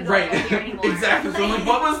way, you don't live here anymore. Exactly. So I'm like,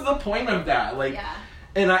 what was the point of that? Like,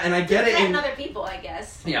 and I get it. And other people, I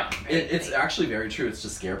guess. Yeah, right? It's actually very true. It's to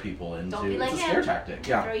scare people into. Don't be like it's a him. scare tactic.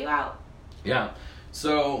 Yeah. Throw you out. Yeah.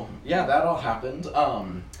 So yeah, that all happened.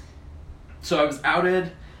 So I was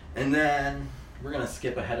outed, and then we're gonna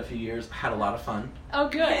skip ahead a few years. I had a lot of fun. Oh,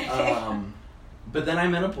 good. But then I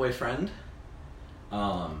met a boyfriend.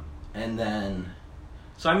 And then,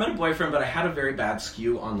 so I met a boyfriend, but I had a very bad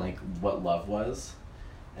skew on like what love was,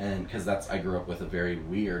 and because I grew up with a very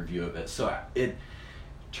weird view of it. So it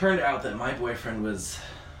turned out that my boyfriend was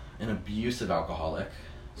an abusive alcoholic.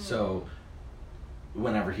 So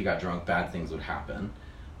whenever he got drunk, bad things would happen.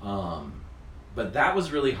 But that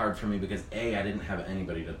was really hard for me because I didn't have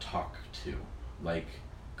anybody to talk to. Like,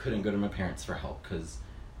 couldn't go to my parents for help because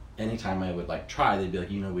anytime I would like try, they'd be like,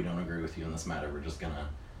 we don't agree with you in this matter. We're just gonna,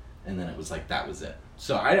 and then it was like, that was it.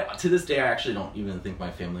 So to this day, I actually don't even think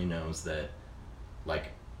my family knows that, like,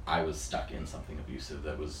 I was stuck in something abusive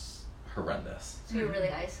that was horrendous. So you were really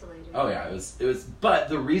isolated. Oh yeah, it was, but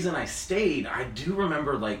the reason I stayed, I do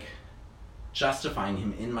remember like justifying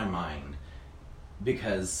him in my mind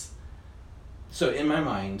because, so in my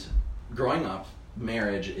mind, growing up,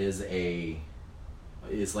 marriage is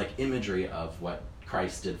like imagery of what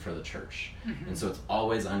Christ did for the church. And so it's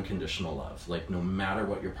always unconditional love. Like no matter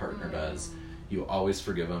what your partner does, you always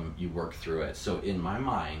forgive them, you work through it. So in my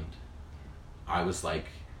mind, I was like,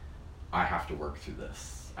 I have to work through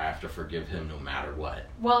this. I have to forgive him no matter what.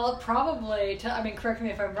 Well, probably, correct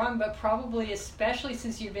me if I'm wrong, but probably especially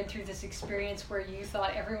since you've been through this experience where you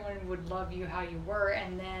thought everyone would love you how you were,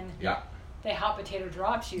 and then they hot potato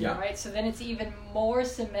drops you, right? So then it's even more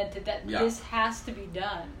cemented that this has to be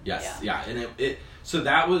done. Yes, and it so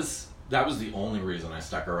that was the only reason I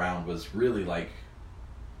stuck around, was really like,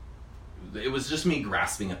 it was just me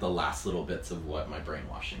grasping at the last little bits of what my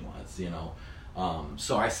brainwashing was, you know.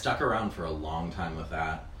 So I stuck around for a long time with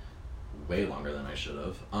that, way longer than I should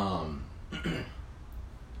have.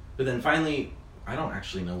 But then finally, I don't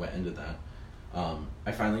actually know what ended that.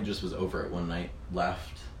 I finally just was over it one night,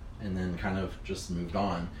 left, and then kind of just moved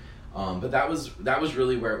on. But that was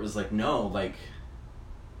really where it was like, no, like,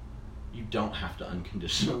 you don't have to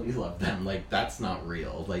unconditionally love them. Like, that's not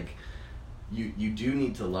real. Like, you do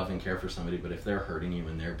need to love and care for somebody, but if they're hurting you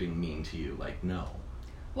and they're being mean to you, like, no.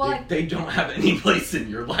 Well, they don't have any place in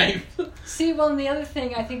your life. See, well, and the other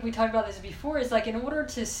thing, I think we talked about this before, is like, in order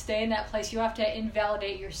to stay in that place, you have to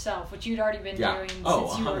invalidate yourself, which you'd already been doing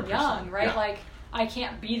since you were young, right? Yeah. Like, I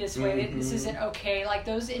can't be this way. Mm-hmm. This isn't okay. Like,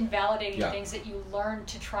 those invalidating things that you learn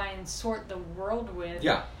to try and sort the world with,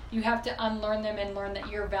 you have to unlearn them and learn that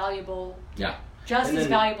you're valuable. Just as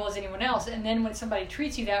valuable as anyone else. And then when somebody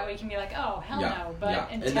treats you that way, you can be like, oh, hell no. But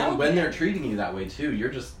and then when they're treating you that way, too, you're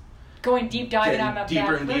just going deep dive, and I'm a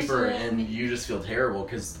deeper bad and deeper, person. and you just feel terrible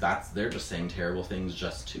because they're just saying terrible things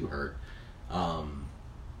just to hurt.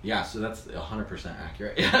 So that's 100%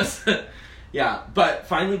 accurate. Yes, but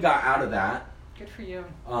finally got out of that. Good for you.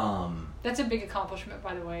 That's a big accomplishment,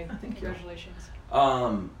 by the way. Congratulations.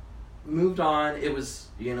 Moved on. It was,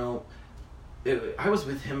 I was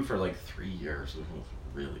with him for like 3 years. It was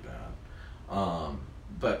really bad.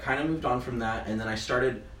 But kind of moved on from that, and then I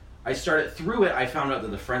started through it. I found out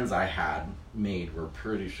that the friends I had made were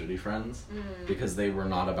pretty shitty friends because they were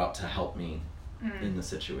not about to help me in the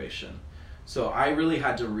situation. So I really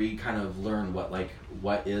had to kind of learn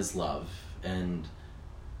what is love, and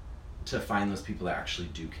to find those people that actually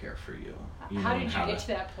do care for you. How did you get to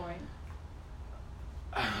that point?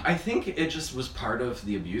 I think it just was part of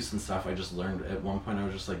the abuse and stuff. I just learned at one point, I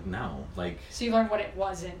was just like, no. Like, so you learned what it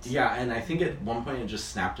wasn't. Yeah, and I think at one point it just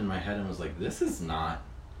snapped in my head and was like, this is not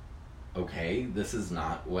okay. This is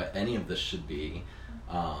not what any of this should be.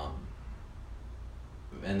 And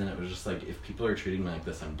then it was just like, if people are treating me like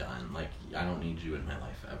this, I'm done. Like, I don't need you in my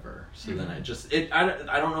life ever. So then I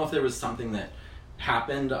don't know if there was something that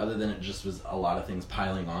happened other than it just was a lot of things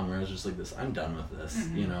piling on where I was just like, I'm done with this,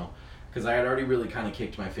 because I had already really kind of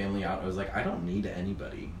kicked my family out. I was like, I don't need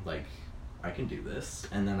anybody. Like, I can do this.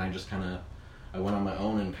 And then I just I went on my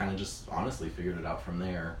own and kind of just honestly figured it out from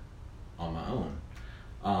there on my own.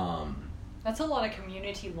 That's a lot of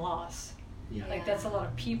community loss. Yeah. Like, that's a lot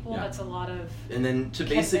of people. That's a lot of and then to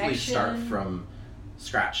basically start from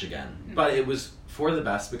scratch again. Mm-hmm. But it was for the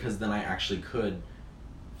best, because then I actually could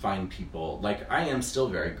find people. Like, I am still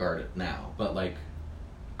very guarded now, but like,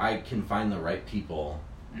 I can find the right people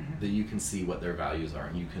that you can see what their values are,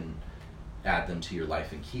 and you can add them to your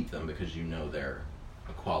life and keep them because you know they're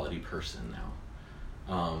a quality person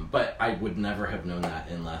now. But I would never have known that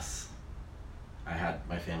unless I had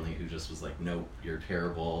my family who just was like, nope, you're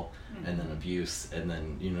terrible, and then abuse, and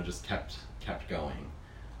then, just kept going.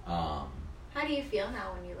 How do you feel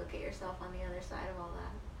now when you look at yourself on the other side of all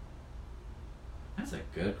that? That's a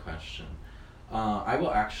good question. I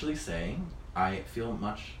will actually say I feel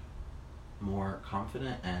much more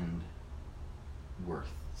confident and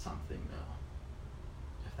worth something now,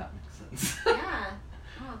 if that makes sense. Yeah.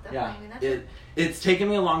 Oh, definitely. Yeah. I mean, it's taken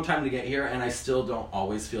me a long time to get here, and I still don't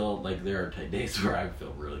always feel like there are days where I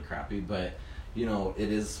feel really crappy, but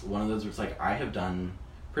it is one of those where it's like, I have done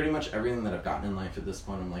pretty much everything that I've gotten in life at this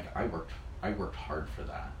point. I'm like, I worked hard for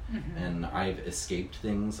that, and I've escaped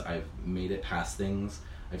things. I've made it past things.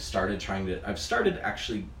 I've started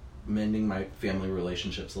actually mending my family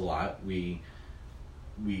relationships a lot. We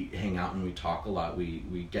hang out and we talk a lot.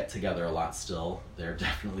 We get together a lot still. There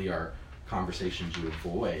definitely are conversations you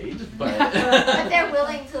avoid, but but they're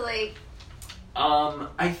willing to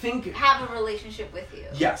I think have a relationship with you.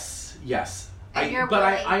 Yes. And you're willing.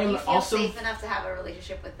 I am also safe enough to have a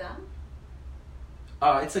relationship with them.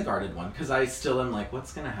 It's a guarded one, because I still am like,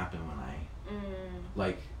 what's gonna happen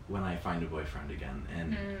when I find a boyfriend again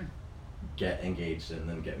and get engaged and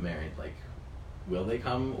then get married? Like, will they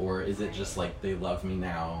come, or is it just like they love me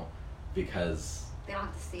now because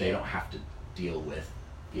they don't have to deal with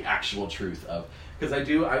the actual truth of, because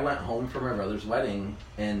I went home for my brother's wedding,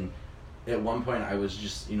 and at one point I was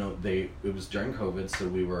just, it was during COVID, so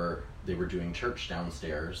they were doing church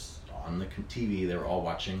downstairs on the TV, they were all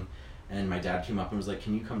watching, And my dad came up and was like,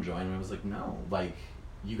 can you come join? And I was like, no, like,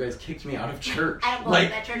 you guys kicked me out of church. I don't belong in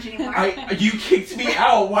that church anymore. You kicked me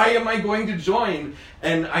out. Why am I going to join?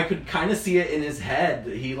 And I could kind of see it in his head.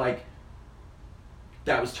 He, like,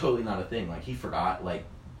 that was totally not a thing. Like, he forgot, like...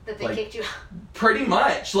 That they kicked you out? Pretty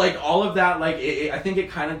much. Like, all of that, like, I think it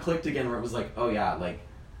kind of clicked again where it was like, oh, yeah, like,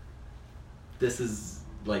 this is,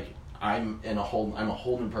 like, I'm a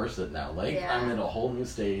whole new person now. Like, yeah. I'm in a whole new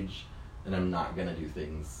stage, and I'm not going to do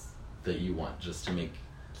things that you want just to make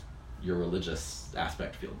your religious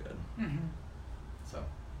aspect feel good. Mm-hmm.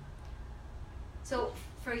 So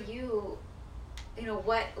for you, you know,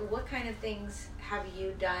 what kind of things have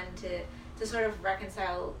you done to sort of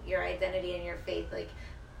reconcile your identity and your faith? Like,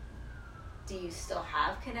 do you still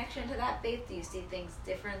have connection to that faith? Do you see things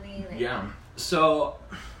differently? Like, yeah. So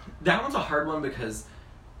that one's a hard one because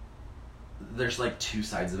there's like two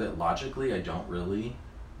sides of it. Logically, I don't really,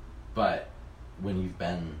 but when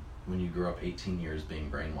you grew up 18 years being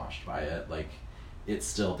brainwashed by it, like, it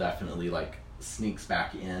still definitely, like, sneaks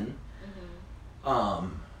back in. Mm-hmm.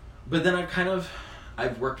 But then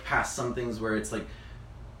I've worked past some things where it's like,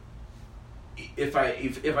 if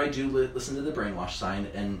I do listen to the brainwash sign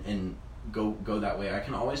and go that way, I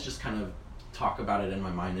can always just kind of talk about it in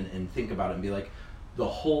my mind and think about it and be like, the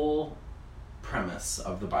whole premise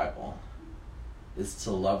of the Bible is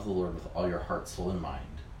to love the Lord with all your heart, soul, and mind.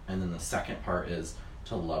 And then the second part is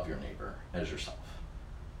to love your neighbor as yourself.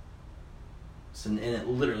 So, and it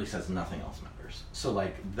literally says nothing else matters. So,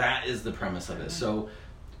 like, that is the premise of it. So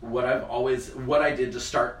what I did to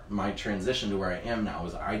start my transition to where I am now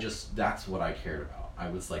is that's what I cared about. I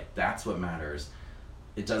was like, that's what matters.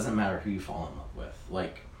 It doesn't matter who you fall in love with.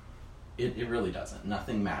 Like, it really doesn't.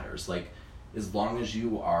 Nothing matters. Like, as long as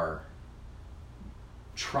you are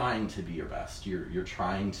trying to be your best, you're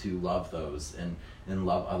trying to love those and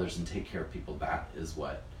love others and take care of people, that is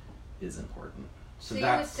what is important. So you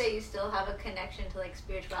would say you still have a connection to, like,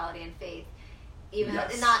 spirituality and faith, even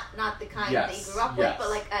yes. though not the kind that you grew up yes. with, but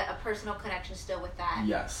like a personal connection still with that.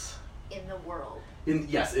 Yes. In the world. In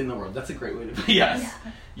the world. That's a great way to put it. Yes.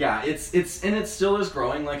 Yeah. It's and it still is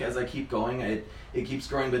growing. Like, as I keep going, it keeps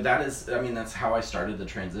growing. But that's how I started the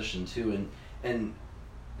transition too. And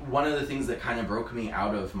one of the things that kind of broke me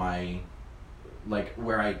out of my, like,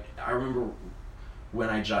 where I remember when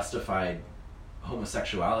I justified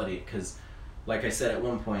homosexuality, because, like I said, at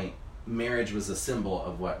one point, marriage was a symbol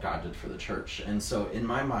of what God did for the church. And so in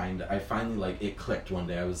my mind, I finally, like, it clicked one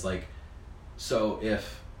day. I was like, so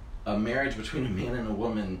if a marriage between a man and a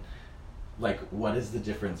woman, like, what is the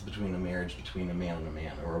difference between a marriage between a man and a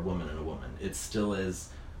man or a woman and a woman? It still is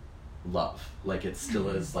love. Like, it still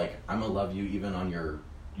is, like, I'm gonna love you even on your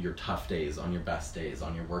tough days, on your best days,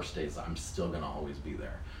 on your worst days. I'm still gonna always be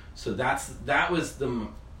there. So that was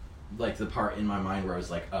the part in my mind where I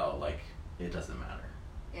was like, oh, like, it doesn't matter.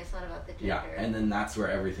 Yeah, it's not about the gender. Yeah, and then that's where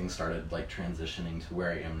everything started, like, transitioning to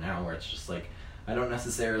where I am now, where it's just like, I don't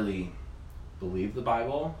necessarily believe the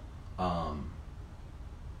Bible.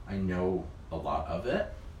 I know a lot of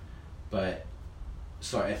it, but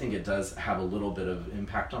so I think it does have a little bit of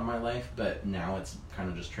impact on my life, but now it's kind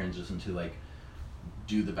of just transitioned to, like,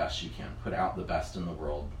 do the best you can, put out the best in the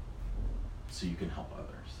world so you can help others.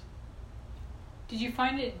 Did you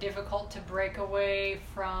find it difficult to break away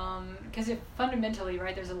from, because fundamentally,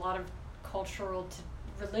 right, there's a lot of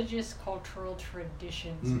religious cultural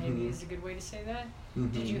traditions, mm-hmm. maybe is a good way to say that. Mm-hmm.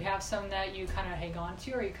 Did you have some that you kind of hang on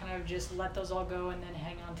to, or you kind of just let those all go and then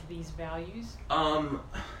hang on to these values?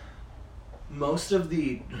 Most of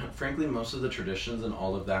the traditions and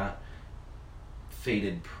all of that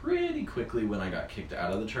faded pretty quickly when I got kicked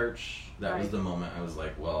out of the church. That was the moment I was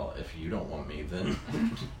like, well, if you don't want me, then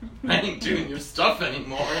I ain't doing your stuff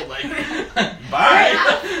anymore. Like,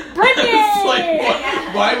 bye. Brittany! It's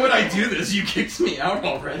like, why would I do this? You kicked me out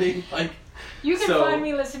already. Like, you can find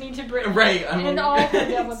me listening to Brittany. Right. I mean, and all the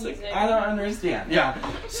devil music. Like, I don't understand. Yeah.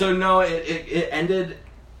 So no, it ended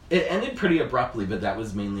pretty abruptly, but that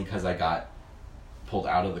was mainly because I got pulled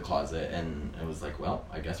out of the closet, and it was like, well,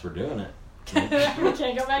 I guess we're doing it. We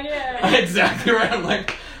can't go back in. Exactly right. I'm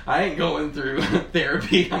like, I ain't going through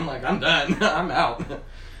therapy. I'm like, I'm done. I'm out.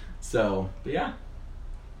 So, but yeah.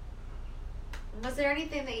 Was there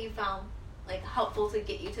anything that you found, like, helpful to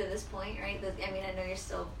get you to this point, right? I mean, I know you're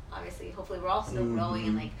still, obviously, hopefully we're all still growing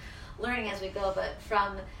and, like, learning as we go, but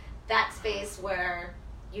from that space where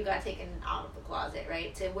you got taken out of the closet,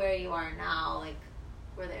 right, to where you are now, like,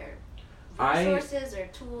 were there resources or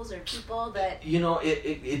tools or people that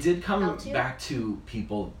it did come back to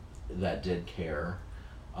people that did care.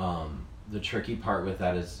 The tricky part with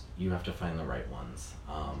that is you have to find the right ones.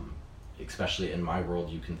 Especially in my world,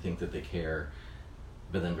 you can think that they care,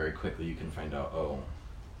 but then very quickly you can find out, oh,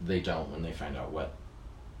 they don't when they find out what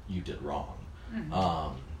you did wrong.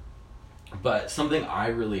 But something I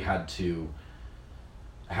really had to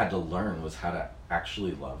learn was how to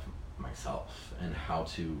actually love myself and how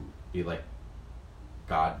to be like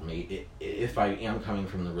God made it. If I am coming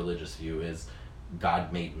from the religious view, is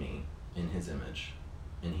God made me in his image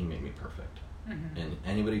and he made me perfect. And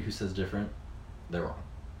anybody who says different, they're wrong.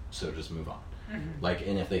 So just move on. Like,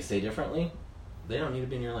 and if they say differently, they don't need to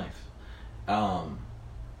be in your life.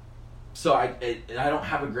 So I don't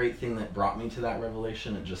have a great thing that brought me to that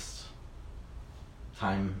revelation. It just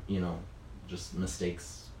time, just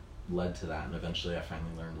mistakes led to that, and eventually I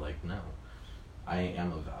finally learned, like, no, I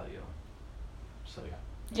am of value. So yeah.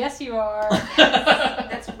 Yes, you are.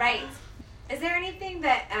 That's right. Is there anything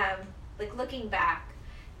that, like, looking back,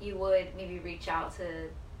 you would maybe reach out to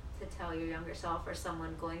tell your younger self or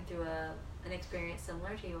someone going through an experience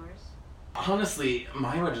similar to yours? Honestly,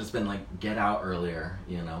 mine would have just been like, get out earlier,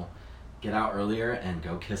 get out earlier and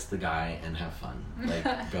go kiss the guy and have fun.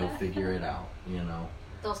 Like, go figure it out,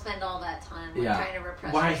 Don't spend all that time trying to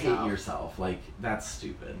repress Why yourself. hate yourself? Like, that's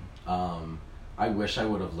stupid. I wish I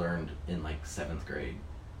would have learned in like 7th grade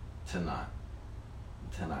to not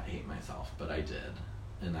hate myself, but I did,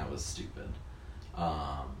 and that was stupid.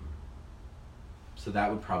 So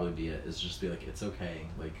that would probably be it. Is just be like, it's okay.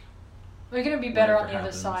 Like, we're gonna be better on the whatever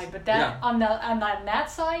other happens. side, but that on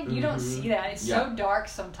that side, you don't see that. It's so dark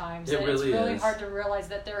sometimes. It that really it's really is. hard to realize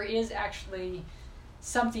that there is actually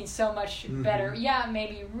something so much better. Yeah, it may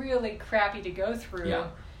be really crappy to go through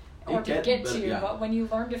or to get to, but when you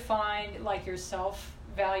learn to find like yourself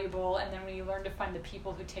valuable, and then when you learn to find the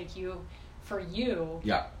people who take you for you,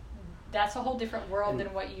 that's a whole different world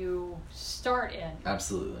than what you start in.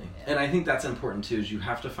 Absolutely. And I think that's important too, is you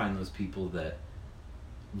have to find those people that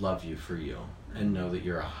love you for you and know that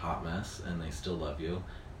you're a hot mess and they still love you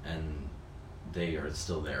and they are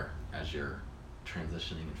still there as you're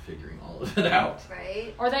transitioning and figuring all of it out.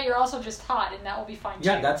 Right. Or that you're also just hot, and that will be fine too.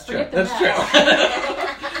 Yeah, that's true. Forget the That's mess.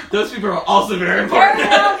 true. Those people are also very important. You're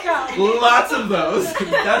welcome. Lots of those.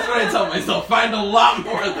 That's what I tell myself. Find a lot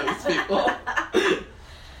more of those people.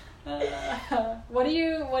 What do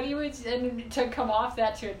you and to come off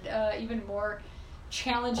that to even more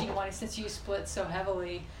challenging one, since you split so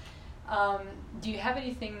heavily? Do you have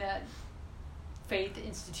anything that faith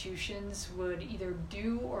institutions would either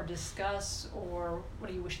do or discuss, or what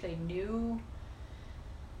do you wish they knew?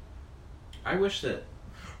 I wish that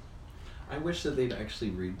they'd actually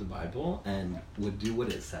read the Bible and would do what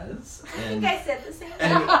it says. I And, think I said the same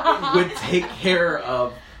thing. and would take care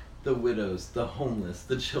of the widows, the homeless,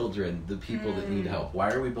 the children, the people that need help.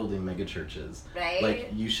 Why are we building mega churches? Right.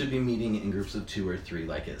 Like, you should be meeting in groups of 2 or 3,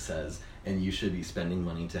 like it says, and you should be spending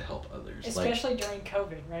money to help others. Especially during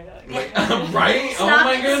COVID, right? Right? Stop Oh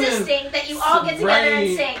my goodness. insisting that you all get together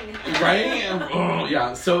and sing. Right? Oh,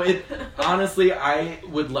 yeah. So honestly, I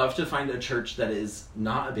would love to find a church that is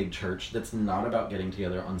not a big church, that's not about getting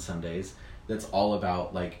together on Sundays, that's all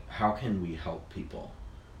about, like, how can we help people?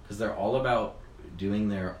 Because they're all about doing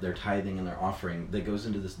their tithing and their offering that goes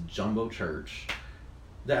into this jumbo church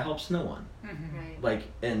that helps no one. Right. Like,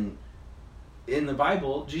 and in the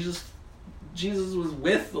Bible, Jesus was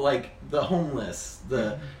with, like, the homeless,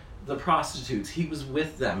 the prostitutes. He was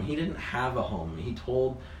with them. He didn't have a home. He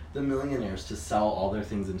told the millionaires to sell all their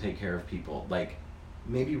things and take care of people. Like,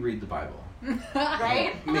 maybe read the Bible.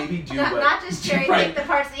 Right? Maybe do not just cherry pick the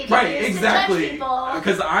parts that you can use exactly. to judge people.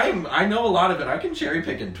 Because I know a lot of it. I can cherry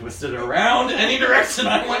pick and twist it around any direction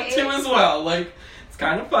I want to as well. Like, it's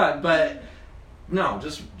kind of fun. But no,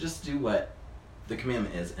 just do what the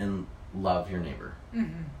commandment is and love your neighbor.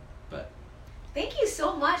 But thank you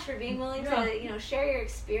so much for being willing to share your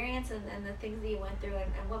experience and the things that you went through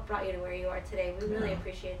and what brought you to where you are today. We really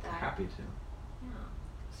appreciate that. Happy to. Yeah.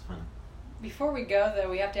 It's fun. Before we go, though,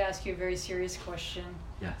 we have to ask you a very serious question.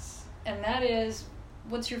 Yes. And that is,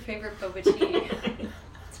 what's your favorite boba tea?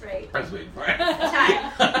 That's right. I was waiting for it.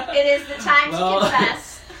 It is the time to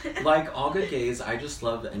confess. Like all good gays, I just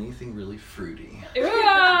love anything really fruity. Ooh!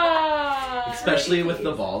 Especially with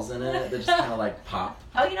the balls in it that just kind of like pop.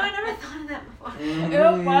 Oh, I never thought of that before.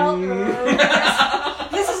 Oh, well,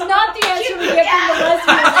 this is not the answer we get from the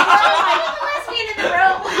lesbians. Lesbian in the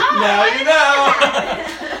room. Oh, Now you know.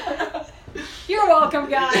 You're welcome,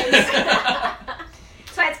 guys.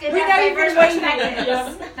 That's why it's good We to know have you've been diverse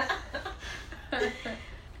waiting. perspectives.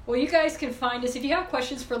 Well, you guys can find us. If you have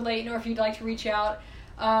questions for Leighton or if you'd like to reach out,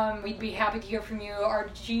 we'd be happy to hear from you. Our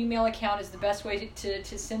Gmail account is the best way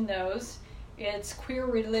to send those. It's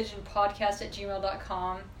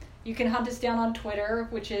queerreligionpodcast@gmail.com. You can hunt us down on Twitter,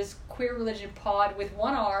 which is queerreligionpod with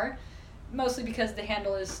 1 R. mostly because the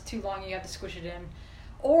handle is too long, you have to squish it in.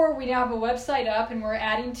 Or we now have a website up and we're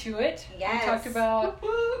adding to it. Yes. We talked about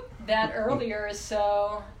that earlier,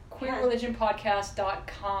 so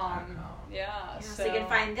queerreligionpodcast.com. Yeah, so you can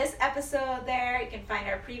find this episode there. You can find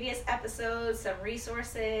our previous episodes, some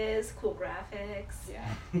resources, cool graphics. Yeah.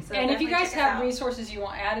 So and if you guys have out. resources you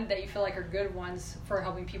want added that you feel like are good ones for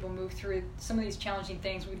helping people move through some of these challenging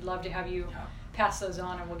things, we'd love to have you pass those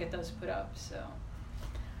on and we'll get those put up. So,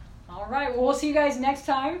 all right. Well, we'll see you guys next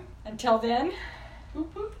time. Until then, All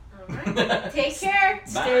right. Take care.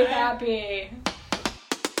 Stay happy.